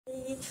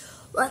Hey,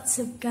 what's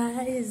up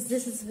guys?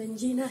 This is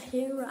Marina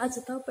here. आज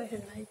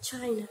तपाईहरुलाई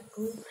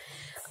चाइनाको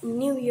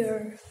new year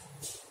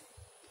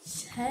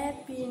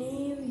Happy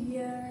New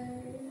Year.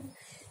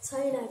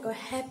 चाइनाको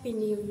happy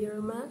new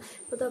इयरमा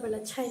म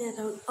तपाईहरुलाई चाइना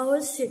टाउन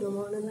अवश्य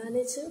घुमाउन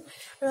लानेछु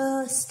र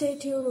stay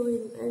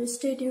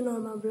tuned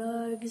on my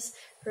vlogs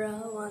र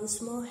once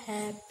more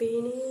happy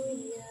new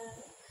year.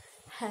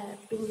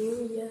 Happy New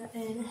Year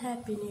and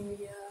Happy New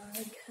Year,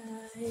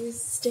 guys.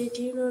 Stay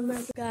tuned on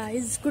my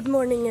guys. Good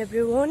morning,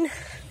 everyone.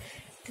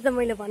 Teta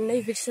मैले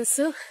भन्नै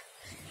बिर्सेछु.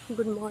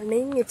 Good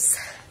morning. It's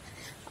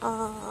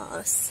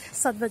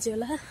 7 बजे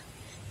होला.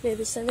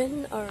 Maybe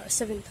 7 or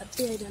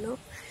 7:30. I don't know.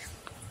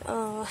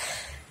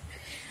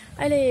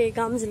 अहिले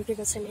घाम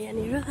झुल्केको छैन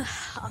यहाँनिर.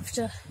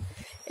 After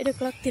 8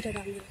 o'clock तिर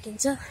घाम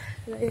झुल्किन्छ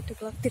र 8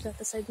 o'clock तिर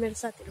त सायद मेरो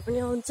साथीहरु पनि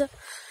आउँछ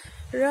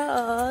र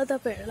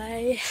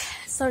तपाईहरुलाई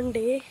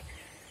Sunday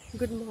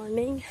good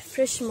morning,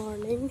 fresh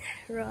morning,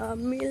 a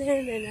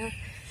million and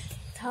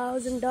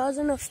 1,000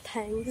 dozen of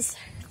thanks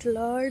to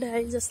Lord.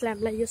 I just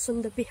lamla yo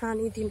sundar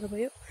bihani dinu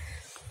bhayo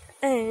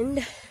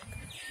and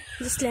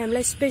just lamla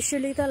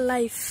especially the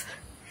life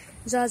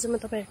jaj ma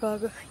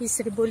tapaihरुको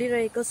यसरी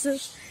बोलिरहेको छु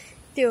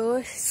त्यो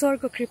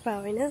ईश्वरको कृपा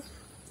होइन.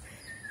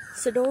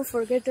 So don't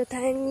forget to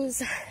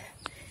thanks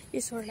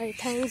ईश्वरलाई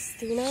thanks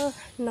दिन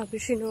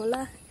नबिर्सिनु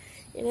होला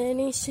in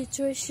any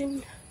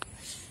situation.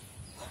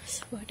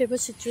 Whatever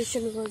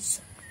situation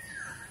goes,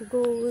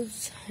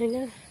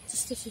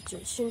 just the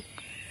situation.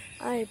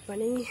 I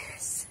bunny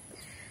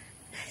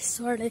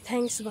sorry,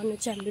 thanks one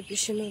chamber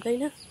vision.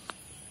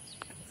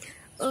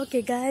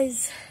 Okay,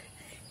 guys,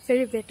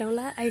 very better.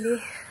 I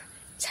live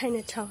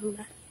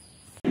Chinatown.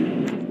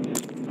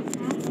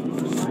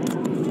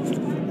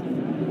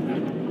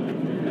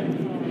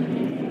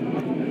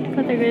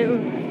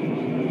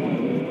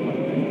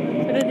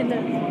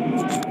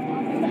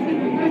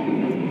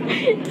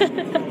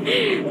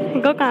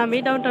 Go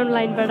kami downtown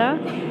line बाट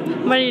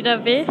Marina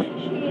Bay.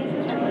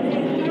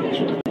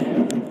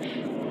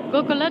 Go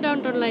kola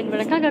downtown line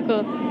बाट कहाँ गएको?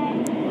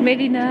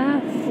 Marina.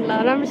 ल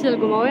राम्रोसित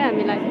घुमाऊ है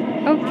हामीलाई.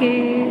 Okay.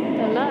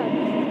 ल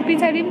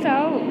पछाडी पनि छ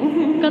हौ.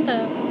 कता?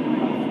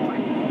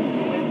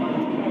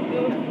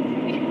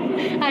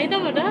 आइ त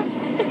भन.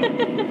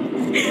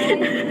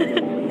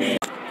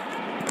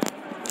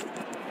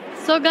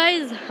 So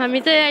guys, हामी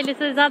चाहिँ अहिले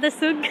चाहिँ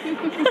जाँदैछौँ.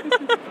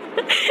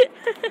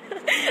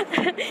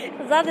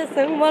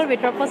 जाँदैछौँ मल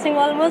भित्र पस्यौँ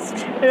अलमोस्ट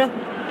र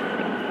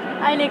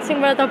अहिले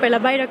एकछिनबाट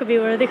तपाईहरुलाई बाहिरको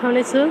भ्यूहरु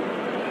देखाउने छु.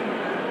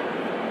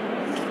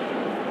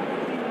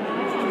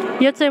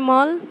 यो चाहिँ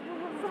मल.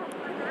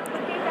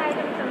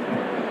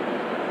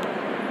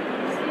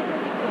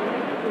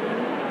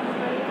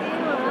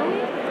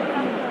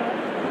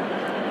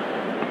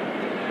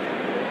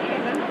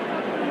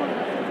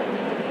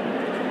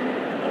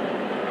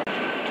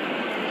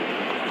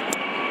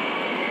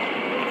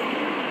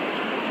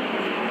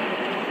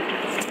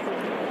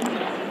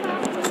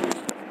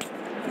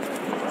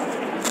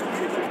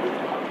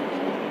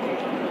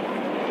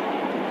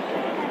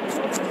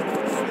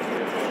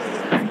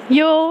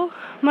 यो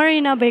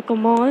Marina Bay को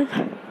मल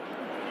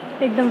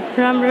एकदम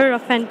राम्रो र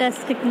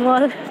फ्यान्टास्टिक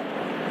मल.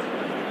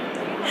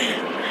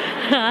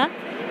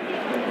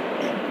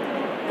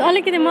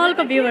 अलिकति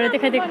मलको भ्यूहरु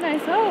देखाइदिएको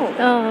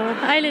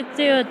अहिले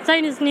चाहिँ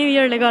चाइनिज न्यू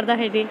इयरले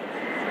गर्दाखेरि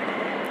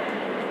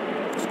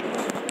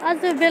आज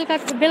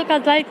बेलुका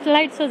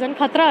लाइट सो झन्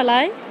खतरा होला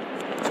है.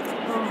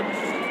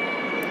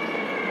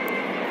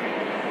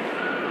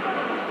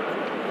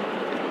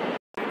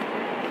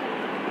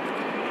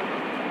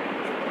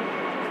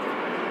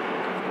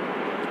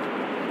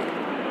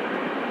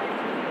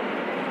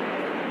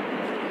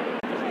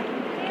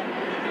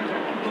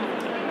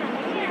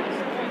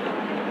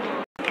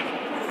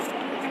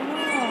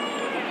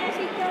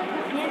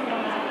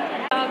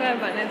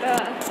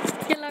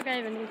 के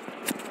लगायो भने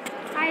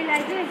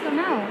आइलाई चाहिँ यस्तो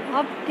न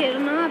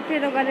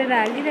अप्ठ्यारो गरेर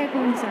हालिरहेको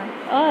हुन्छ.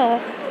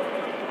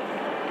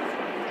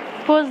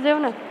 पोज देऊ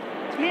न.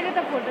 मेरो त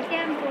फोटो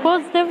क्याम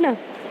पोज देऊ न.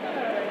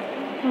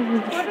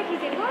 फोटो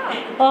खिचेको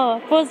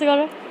पोज गर.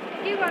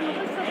 के गर्नु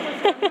कस्तो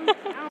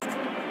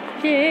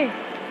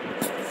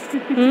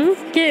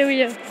के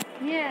उयो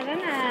हेर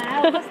न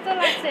अब कस्तो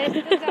लाग्छ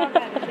यस्तो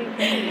जग्गाहरु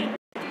देख्दा.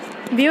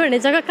 भ्यू हेर्ने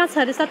जग्गा कहाँ छ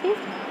अरे साथी?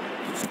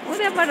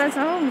 उताबाट छ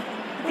हौ.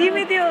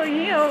 तिमी त्यो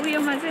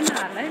उयोमा चाहिँ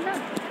नहाल है ल.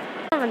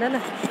 भन न.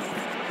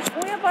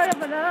 उयोबाट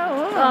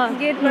हो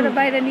गेटबाट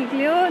बाहिर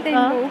निक्ल्यो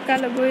त्यहाँदेखि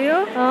उकालो गयो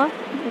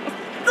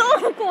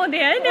कस्तो कोदे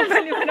है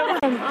नेपालीबाट.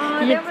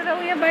 त्यहाँबाट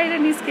उयो बाहिर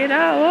निस्केर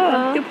हो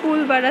त्यो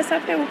पुलबाट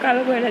सट्टै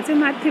उकालो गएर चाहिँ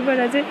माथिबाट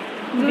चाहिँ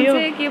जुन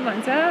चाहिँ के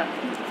भन्छ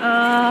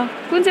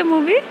कुन चाहिँ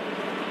मुभी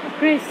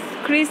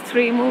क्रिस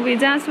 3 मुभी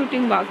जहाँ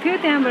सुटिङ भएको थियो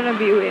त्यहाँबाट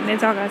भ्यू हेर्ने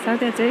जग्गा छ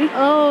त्यहाँ चाहिँ.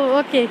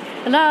 ओके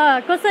ल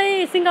कसै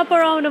सिङ्गापुर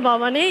आउनु भयो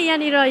भने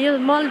यहाँनिर यो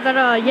मलबाट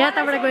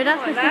यताबाट गएर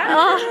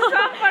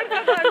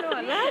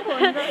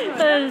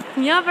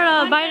यहाँबाट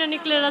बाहिर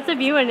निक्लेर चाहिँ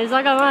भ्यू हेर्ने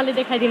जग्गा उहाँले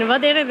देखाइदिनु भयो.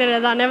 धेरै धेरै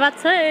धन्यवाद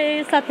छ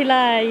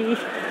साथीलाई.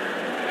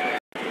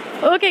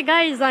 ओके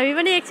गाइज हामी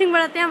पनि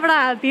एकछिनबाट त्यहाँबाट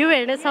भ्यू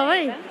हेर्नेछौँ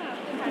है.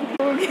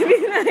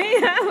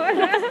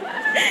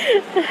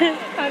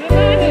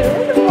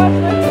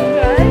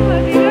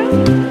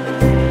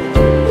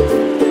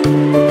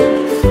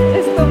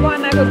 यस्तो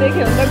बनाएको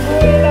देख्यो भने त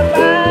गएर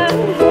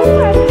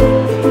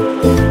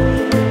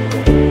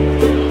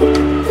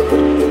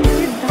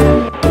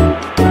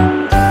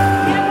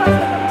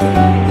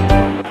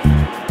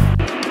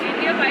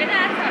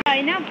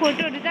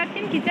फोटोहरु जति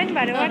पनि खिच्छ नि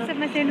भरे WhatsApp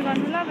मा सेन्ड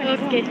गर्नु ल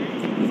भनेको। ओके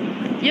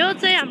यो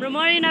चाहिँ हाम्रो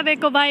मरिना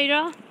बेको बाहिर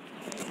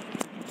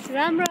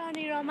राम्रो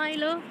अनि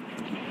रमाइलो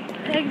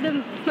एकदम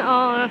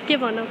के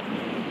भनौँ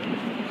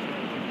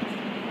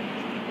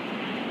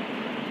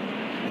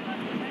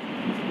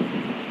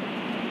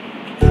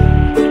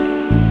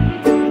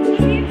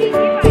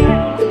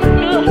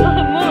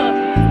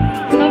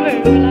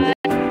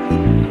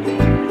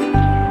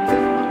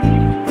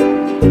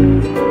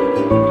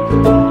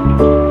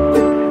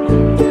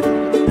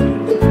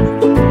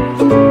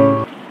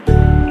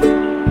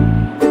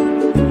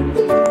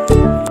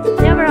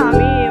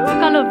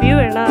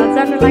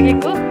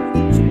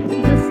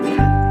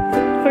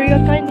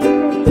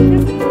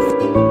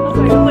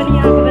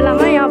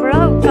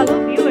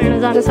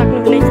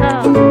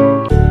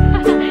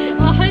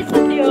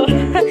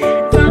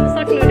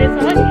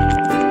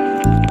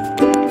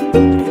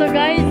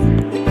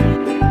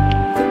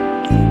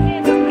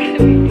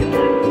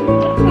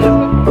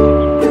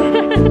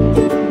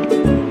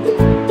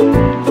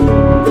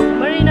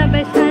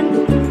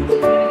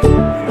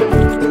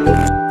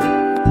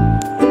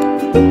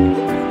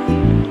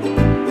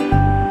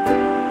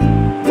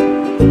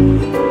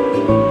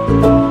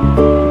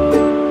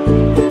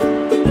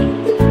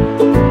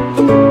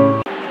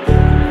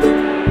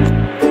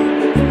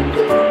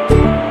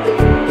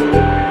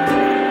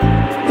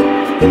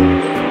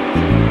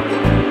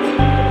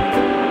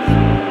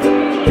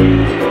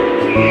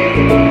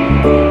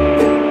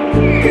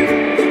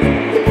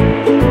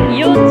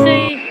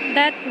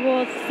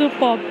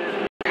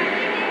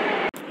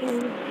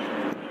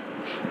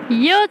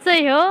यो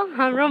चाहिँ हो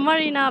हाम्रो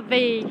मरिना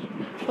बे।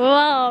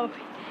 वाउ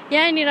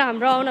यहाँनिर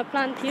हाम्रो आउन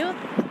प्लान थियो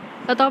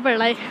र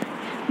तपाईहरुलाई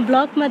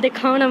ब्लगमा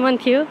देखाउन मन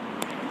थियो।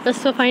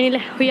 So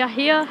finally we are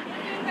here,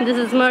 this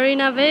is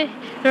marina बे।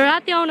 र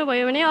राति आउनु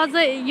भयो भने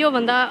अझै यो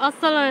भन्दा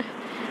असल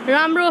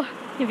राम्रो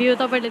भ्यू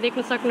तपाईले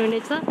देख्न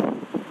सक्नुहुनेछ।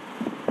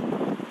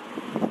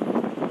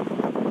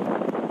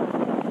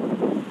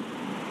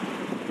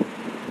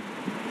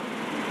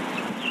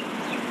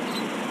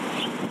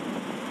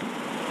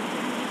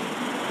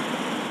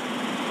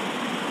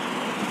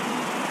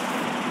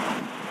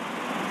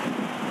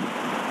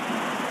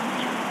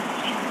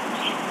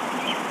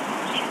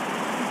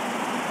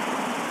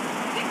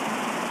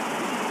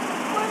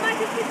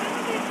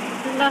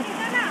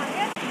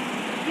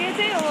 यो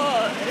चाहिँ हो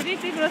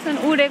ऋतिक रोशन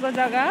उडेको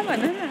जग्गा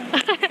भन न।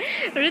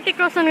 ऋतिक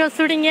रोशनको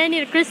सुटिङ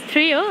यहाँनिर क्रिस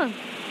 3 हो।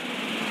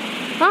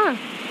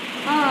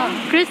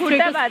 क्रिस 3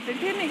 भएको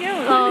थियो नि के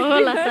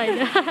होला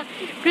सायद।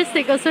 क्रिस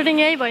 3 को सुटिङ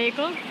यही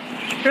भएको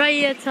र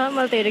यो छ,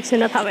 मलाई त हेरेको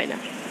छुइनँ, थाहा भएन।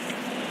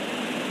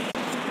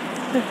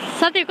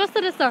 साथी कस्तो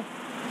रहेछ?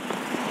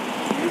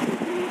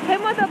 खै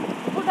म त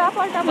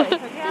उल्टापल्टा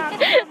भइसक्यो।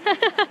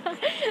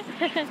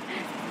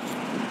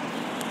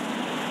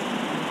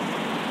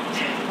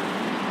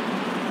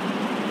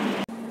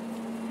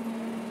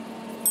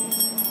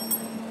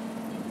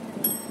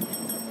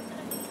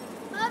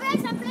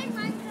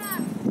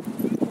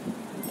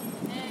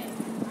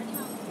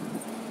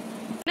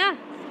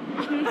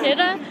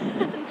 हेर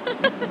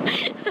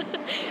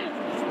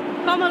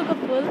कमलको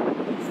फुल,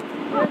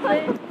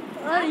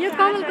 यो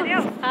कमलको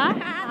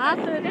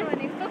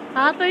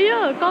हात हो, यो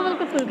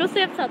कमलको फुलको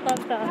सेप छ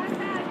त।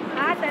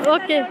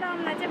 ओके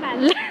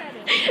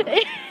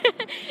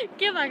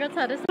के भएको छ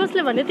अरे?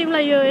 कसले भन्यो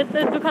तिमीलाई यो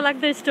यस्तो दुःख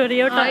लाग्दो स्टोरी?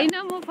 एउटा होइन,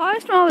 म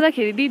फर्स्टमा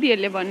आउँदाखेरि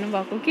दिदीहरूले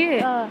भन्नुभएको के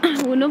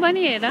हुनु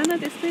पनि हेर न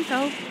त्यस्तै छ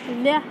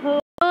हो।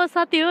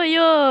 साथी हो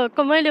यो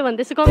मैले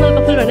भन्दैछु कमलको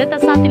फुल भने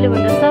त साथीले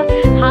भन्दैछ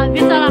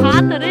बिचरा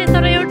हात अरे,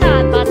 तर एउटा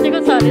हात भाँचेको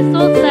छ अरे।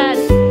 So sad.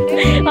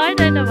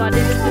 होइन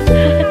भने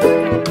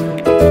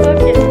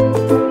okay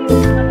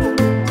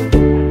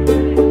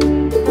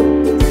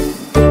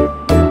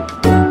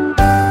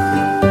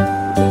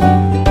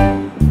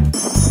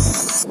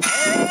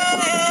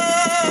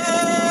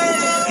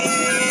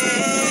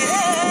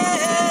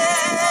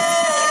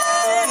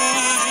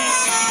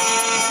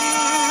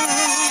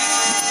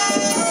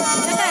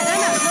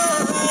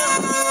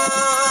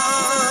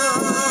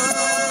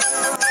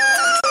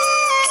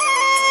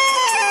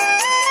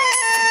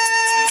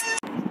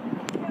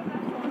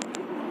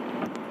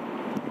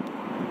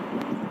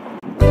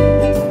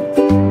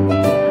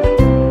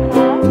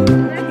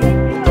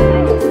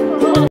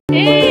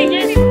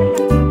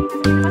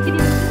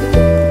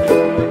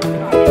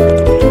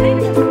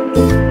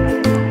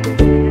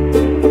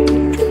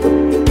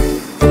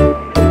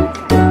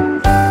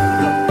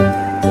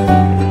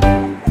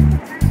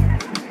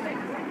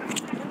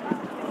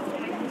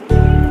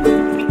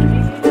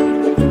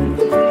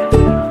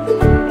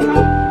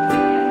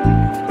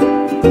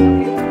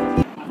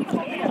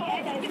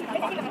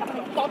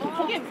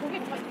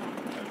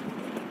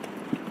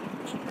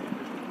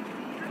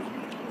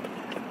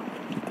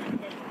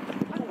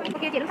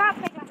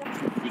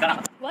You got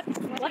it. What?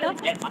 What?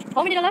 Yes.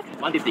 How many $?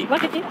 150.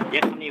 150.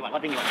 Yes, how many one?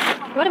 What drink you want?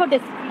 What about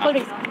this? Cold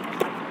drinks.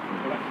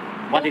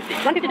 150.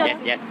 $150. Yes,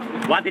 yes.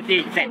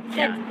 150 cents.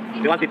 Yeah.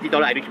 The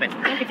 $150 Irish man.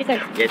 150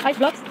 cents. Yes. Ice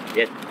blocks.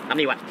 Yes. How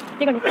many you want?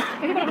 Take on it.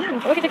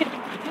 Okay, take it.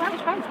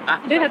 Ah,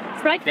 Do you have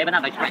Sprite? 7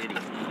 up, like Sprite.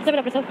 7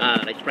 up, sir.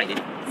 Like Sprite.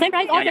 Same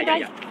price, all Yeah, same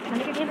yeah, price.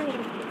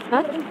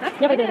 Huh?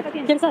 Yeah, but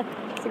then, Kim sir.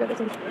 What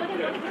do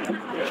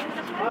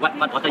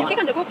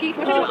you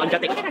want?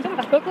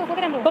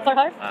 Coke for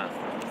her.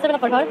 7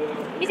 up for her.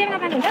 7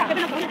 up and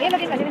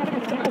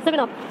 7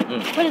 up.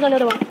 Where is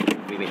another one?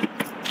 Wait.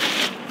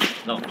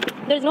 No.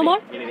 There is no more?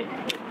 Wait.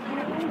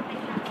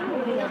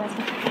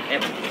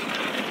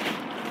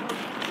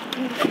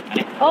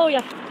 Oh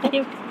yeah, thank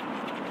you.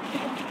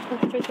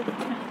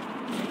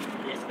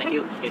 Yes, thank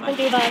you.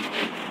 Okay, bye.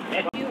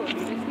 Thank you, bye.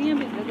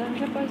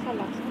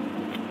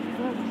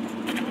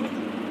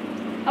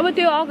 अब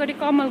त्यो अगाडि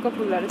कमलको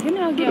फुलहरु थियो नि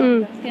अघि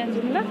त्यहाँ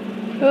जाउँ ल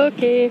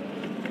ओके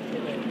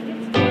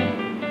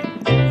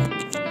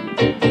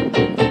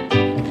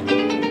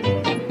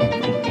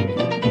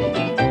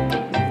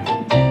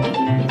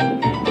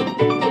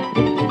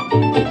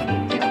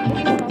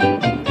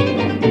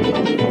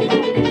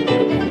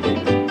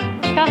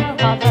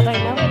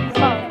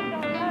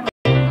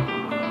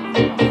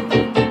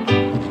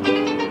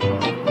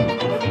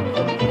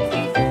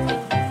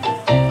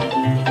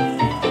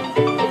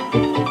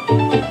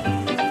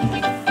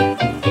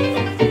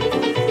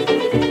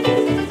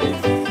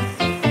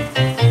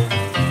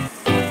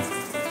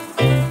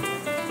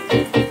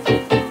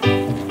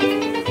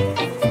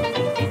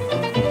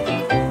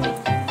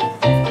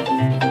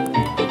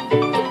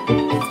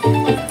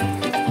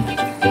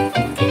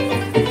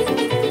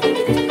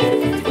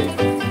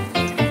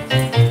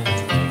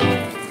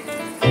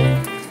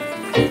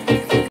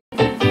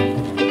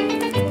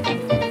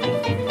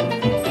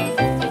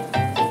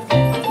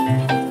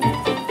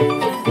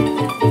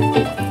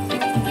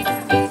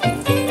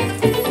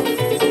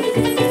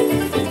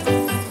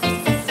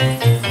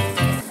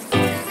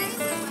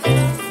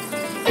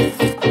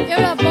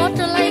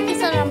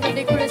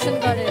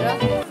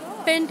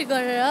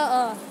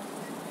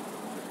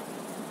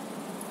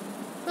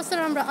कस्तो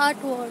राम्रो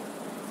आर्ट वर्क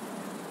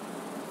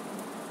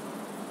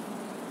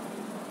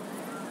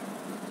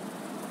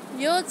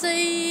यो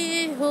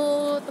चाहिँ हो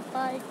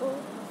तपाईको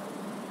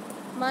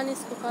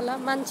मानिसको कला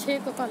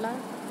मान्छेको कला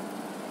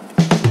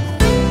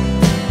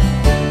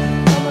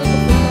कमलको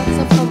फुल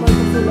सब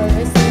कमलको फुलहरु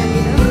रहेछ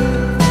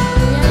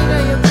यहाँनिर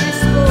यो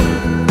क्रिसको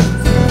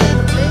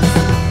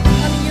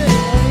अनि यो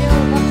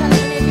बच्चाले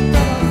पनि एक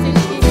प्रभावशील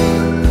कि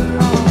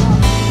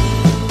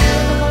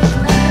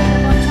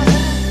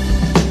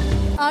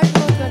आर्ट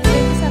वर्क गरेर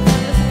यति साह्रो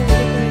राम्रोसँग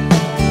डेकोरेट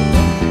गरेर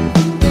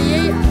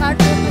यही आर्ट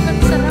वर्कले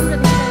कति साह्रो राम्रो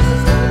देखिरहेको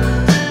छ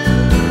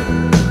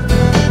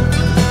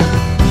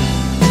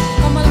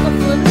कमलको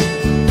फुल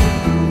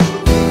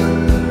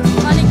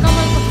अनि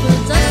कमलको फुल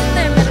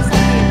जस्तै मेरो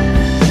साथी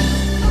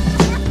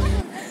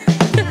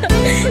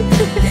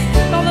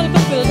कमलको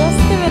फुल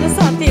जस्तै मेरो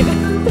साथीहरु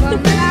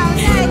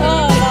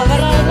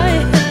भमरा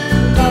आयो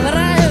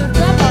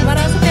जहाँ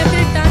भमरा आउँछ त्यहाँ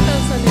फेरि डाँट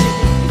आउँछ नि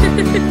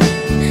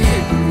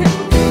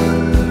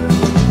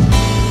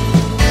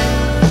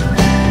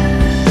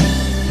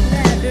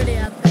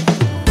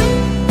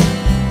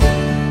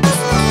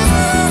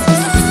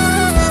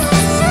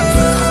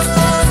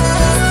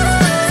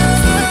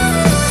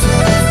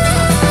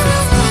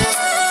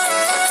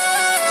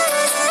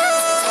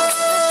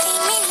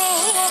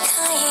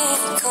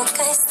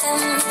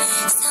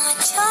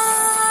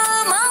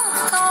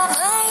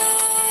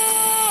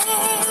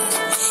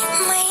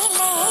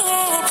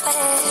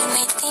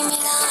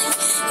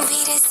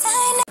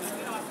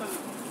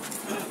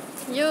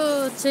यो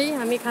चाहिँ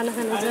हामी खाना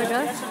खाने जग्गा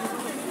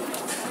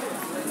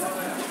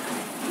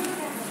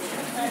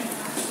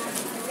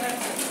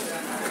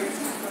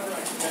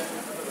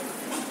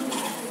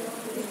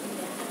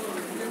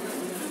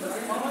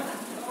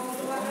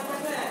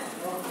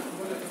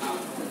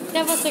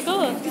त्यहाँ बसेको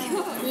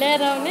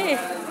ल्याएर आउने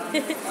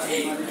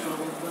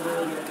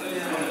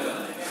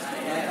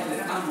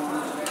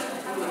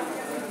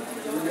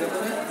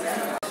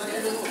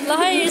ल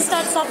है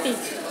स्टार्ट साथी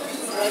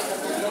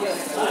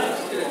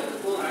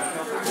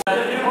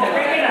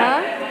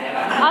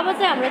अब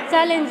चाहिँ हाम्रो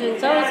च्यालेन्ज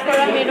हुन्छ उसबाट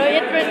मेरो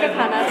यत्रो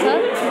खाना छ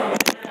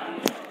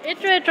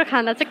यत्रो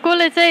खाना चाहिँ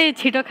कसले चाहिँ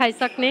छिटो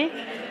खाइसक्ने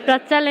र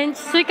च्यालेन्ज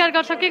स्वीकार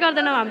गर्छ कि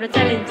गर्दैनौ हाम्रो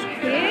च्यालेन्ज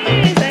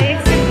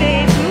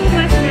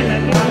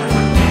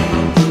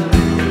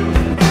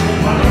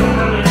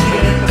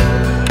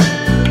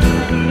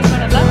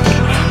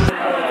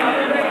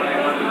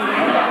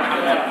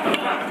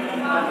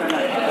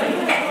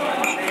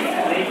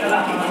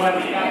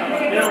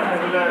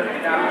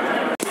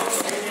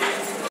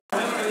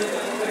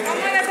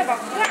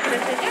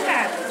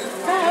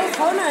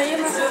खाऊ न यो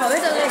मासु खाउँ है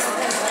त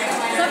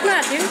सक्नु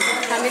आँट्यौँ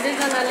हामी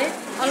दुईजनाले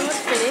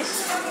अलमोस्ट फेरि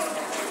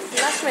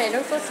लास्टमा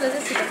हेरौँ कसले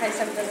चाहिँ छिटो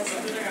खाइसक्दो रहेछ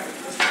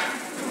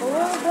हो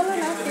बोल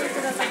न केही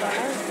कुरा त भन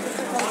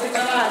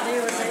खाँदै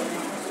हो चाहिँ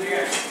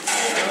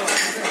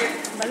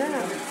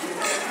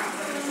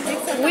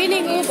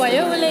विनिङ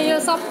भयो उसले यो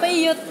सबै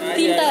यो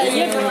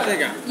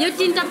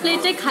तीनटा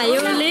प्लेटै खायो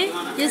उसले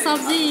यो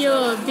सब्जी यो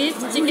बिफ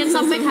चिकन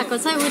सबै खाएको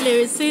छ उसले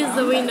सी इज द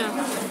विनर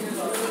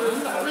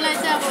उसलाई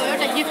चाहिँ अब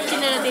एउटा गिफ्ट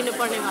किनेर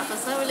दिनुपर्ने भएको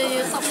छ उसले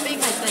यो सबै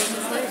खाइसकेको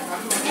छ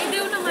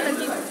देऊ न मलाई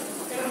गिफ्ट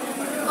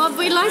अब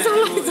लैजाऊ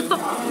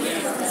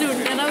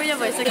झुन्डेर उयो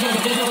भइसक्यो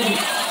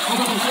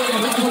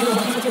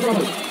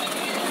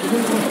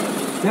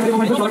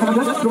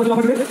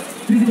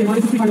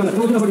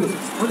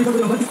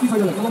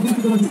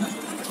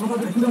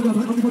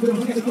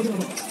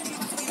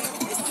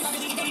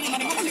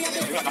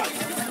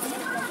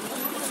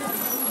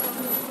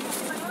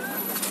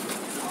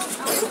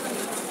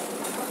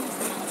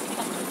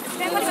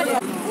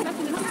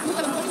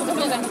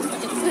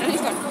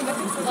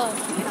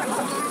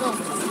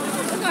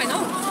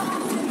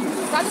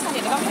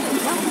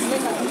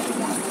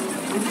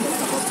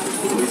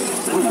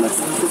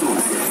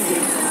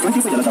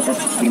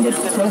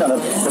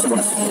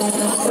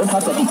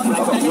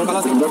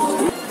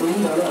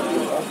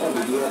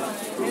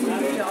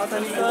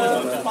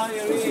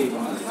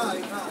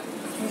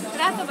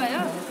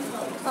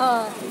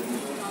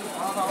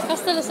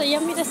कस्तो रहेछ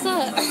यम्मी रहेछ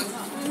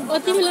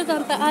तिमीले त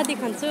अन्त आधी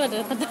खान्छु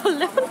भनेर त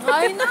डल्लै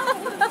होइन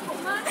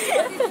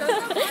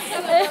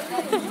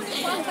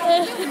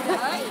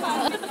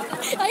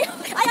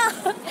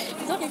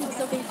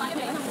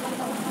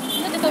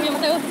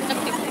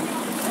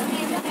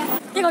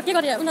के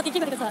गरे उन्नति के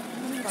गरेको छ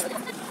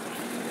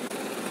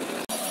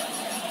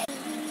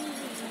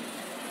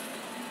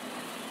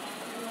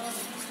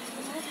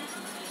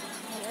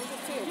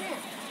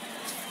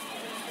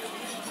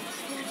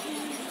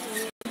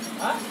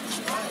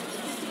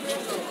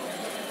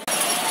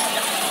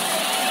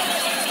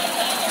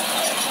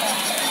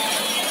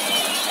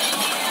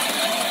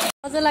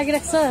मजा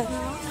लागिरहेको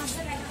छ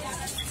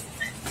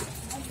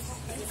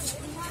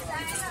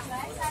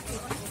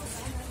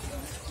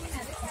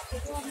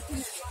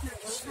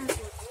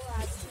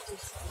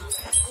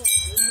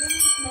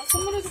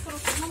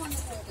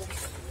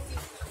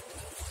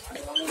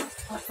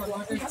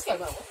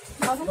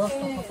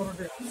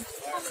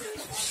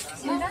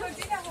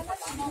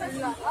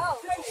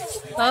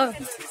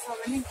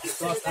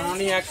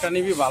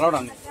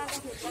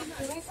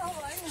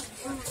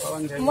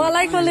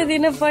मलाई कसले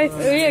दिन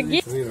उयो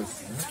गिफ्ट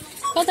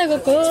कता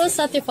गएको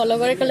साथी फलो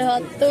गरेकोले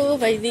हत्तु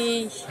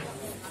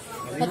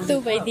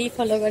भइदिई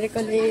फलो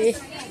गरेकोले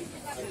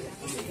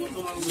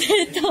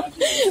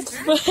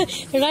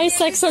राइस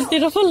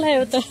सेक्सनतिर पो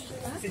ल्यायो त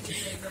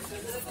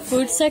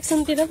फुड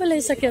सेक्सनतिर पो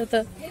ल्याइसक्यो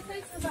त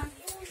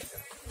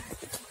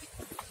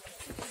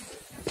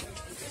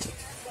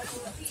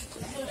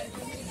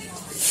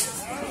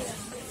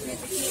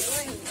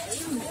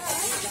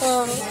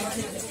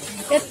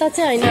यता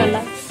चाहिँ होइन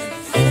होला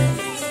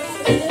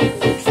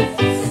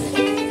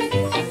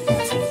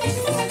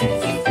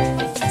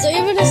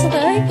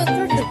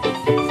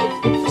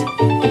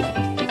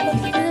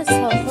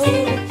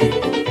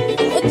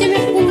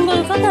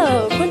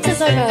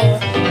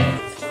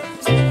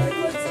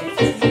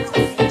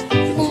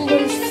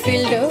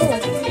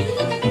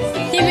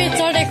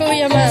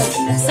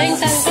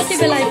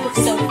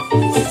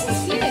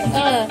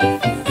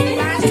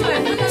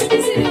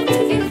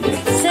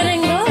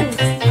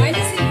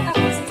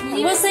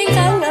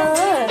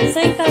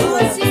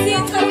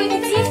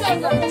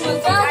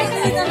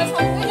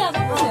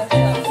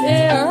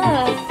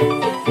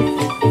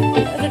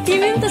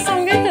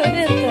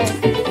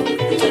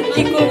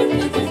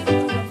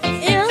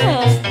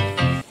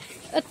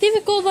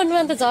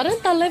अन्त झर्यो नि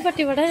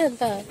तल्लैपट्टिबाटै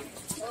अन्त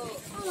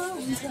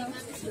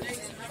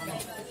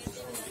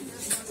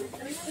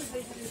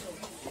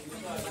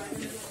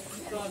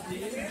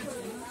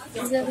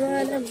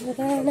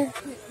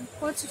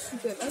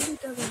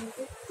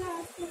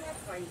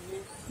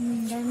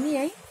दामी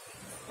है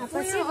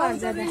पछि घर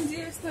जाँदा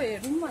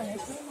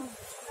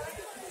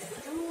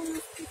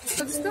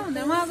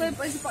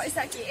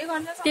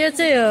त्यो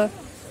चाहिँ हो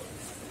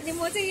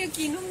म चाहिँ यो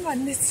किनौँ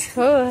भन्दैछु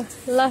हो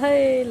ल है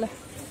ल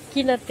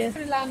किन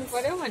त्यो लानु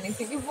पर्यो भनेको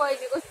थियो कि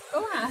बहिनी कस्तो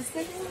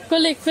हाँस्दै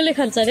कसले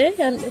खान्छ अरे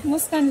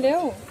मुस्कानले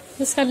हौ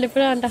मुस्कानले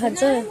पुरा अन्डा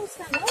खान्छ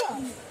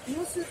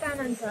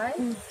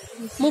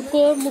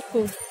मुक्कु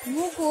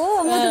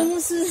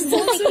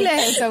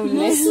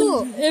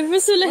ए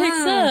मुसु लेखेको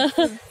छ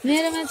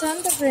मेरोमा छ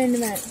नि त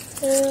फ्रेन्डमा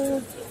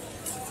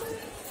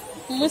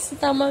मुसु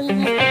तामाङ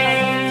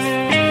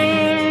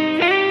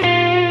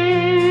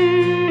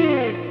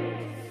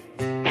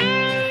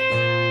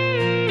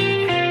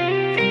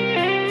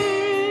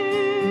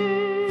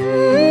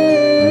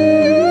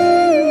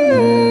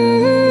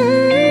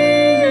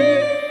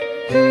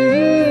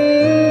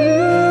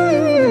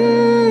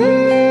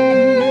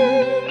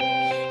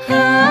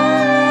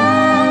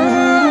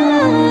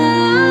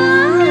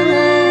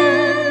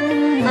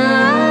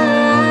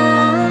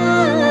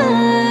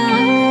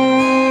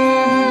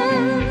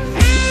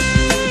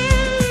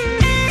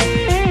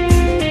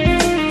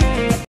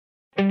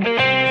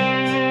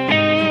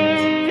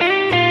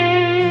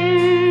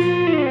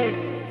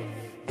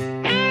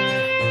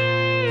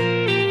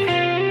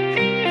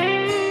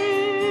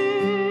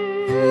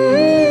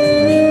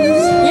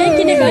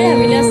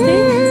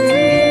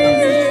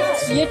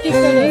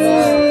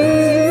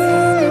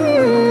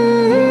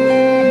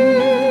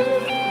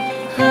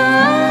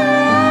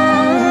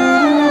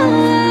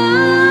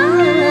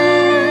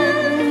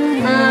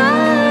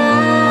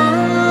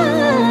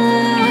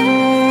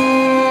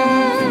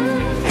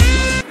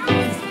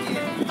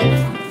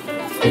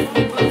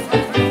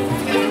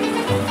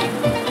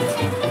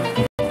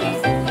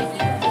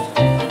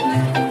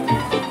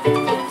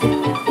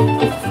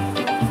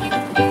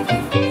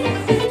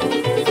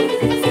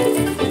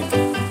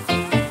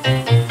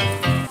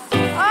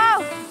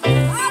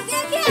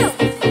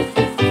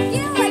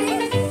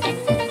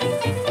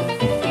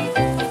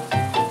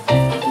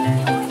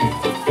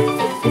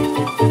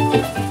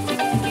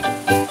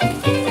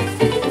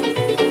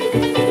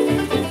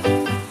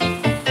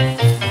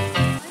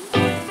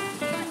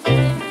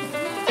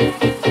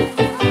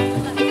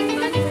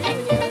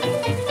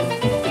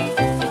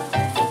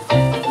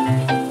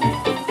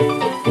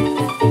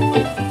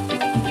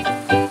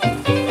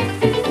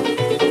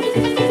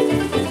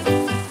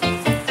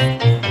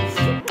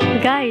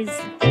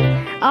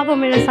अब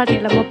मेरो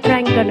साथीहरूलाई म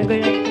प्राङ्क गर्न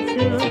गइरहेको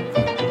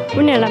छु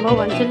उनीहरूलाई म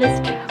भन्छु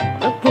लिस्ट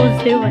पोज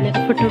देऊ भनेर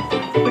फोटो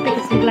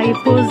खिच्नुको लागि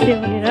पोज देऊ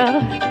भनेर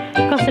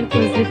कसरी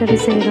पोज दिँदो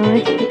रहेछ हेरौँ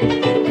है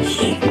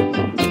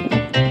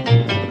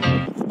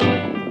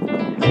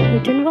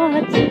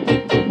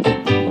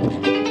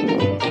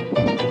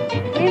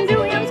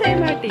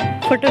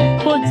फोटो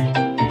पोज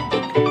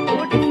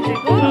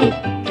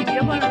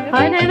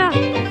होइन होइन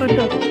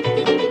फोटो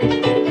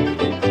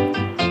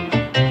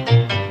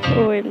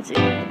ओएमजी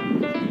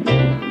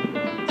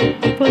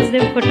पोज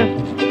देऊ फोटो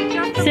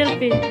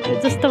सेल्फी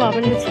जस्तो भए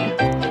पनि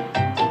छिटो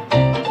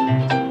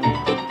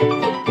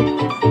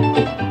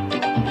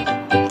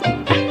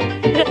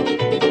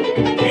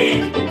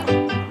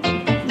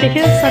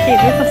देख्यो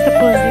साथीहरूले कस्तो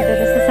पोज दिँदो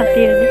रहेछ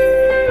साथीहरूले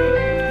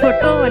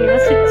फोटो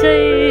भनेपछि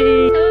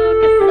चाहिँ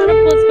साह्रो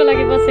पोजको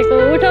लागि बसेको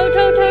उठा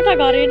उठा उठा उठा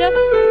घर हिँड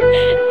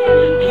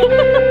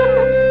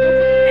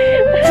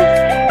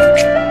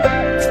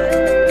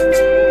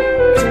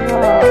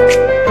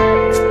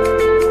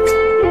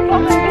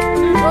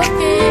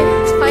ओके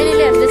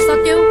फाइनली हामीले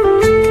सक्यौँ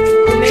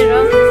घुमेर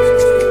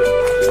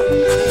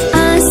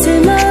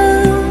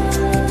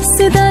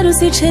सितारों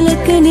से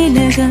छलकने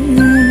लगा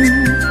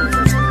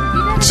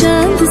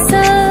चांद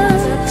सा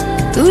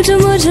तू जो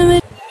मुझे में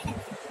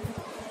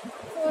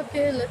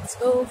Okay, let's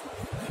go.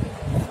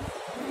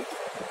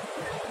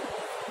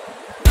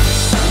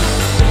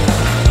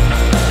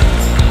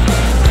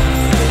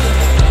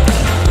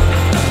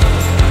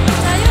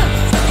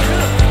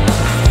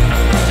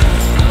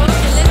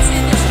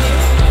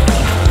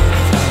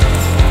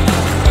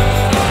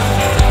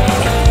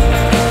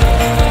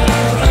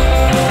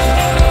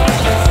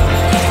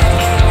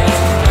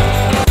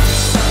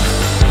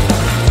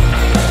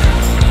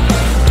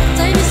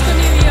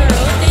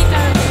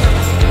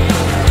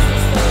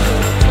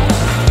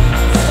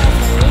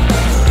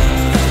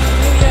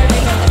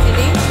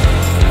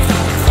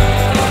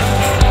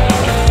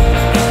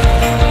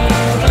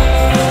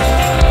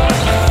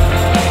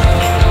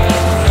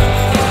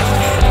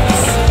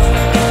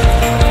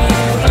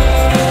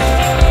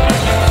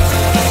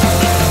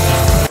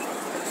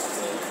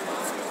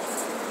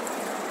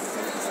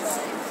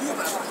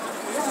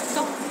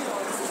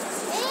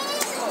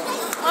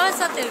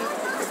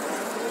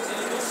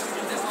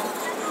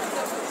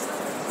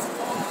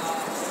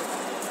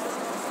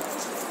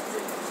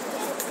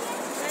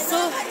 So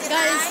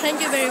guys,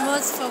 thank you very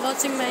much for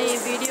watching my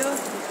video.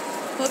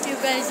 Hope you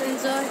guys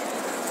enjoy.